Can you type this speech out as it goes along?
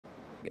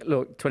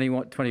Look,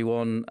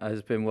 21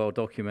 has been well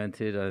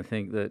documented. I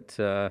think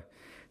that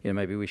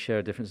maybe we share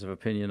a difference of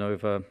opinion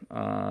over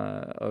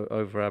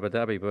Abu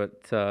Dhabi,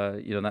 but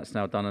that's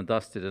now done and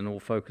dusted, and all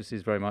focus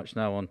is very much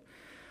now on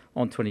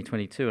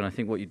 2022. And I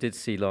think what you did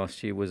see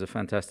last year was a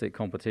fantastic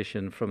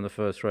competition from the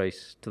first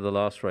race to the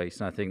last race,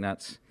 and I think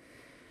that's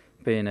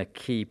been a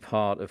key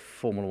part of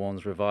Formula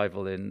One's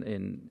revival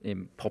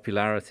in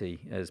popularity,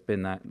 has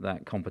been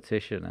that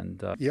competition.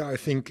 And yeah, I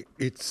think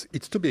it's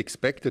to be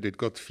expected. It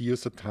got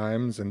fierce at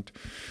times and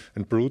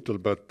brutal,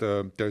 but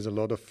there's a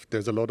lot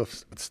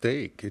of at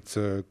stake. It's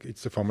a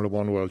Formula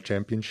One World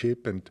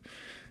Championship, and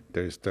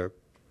there's the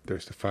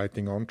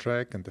fighting on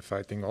track and the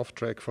fighting off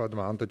track for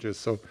advantages.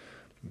 So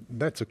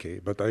that's okay.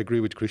 But I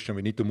agree with Christian.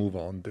 We need to move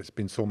on. There's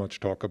been so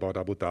much talk about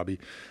Abu Dhabi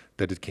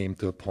that it came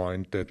to a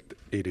point that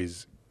it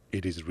is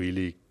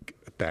really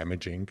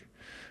damaging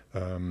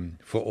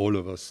for all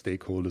of us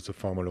stakeholders of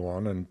Formula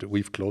One, and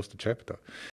we've closed the chapter.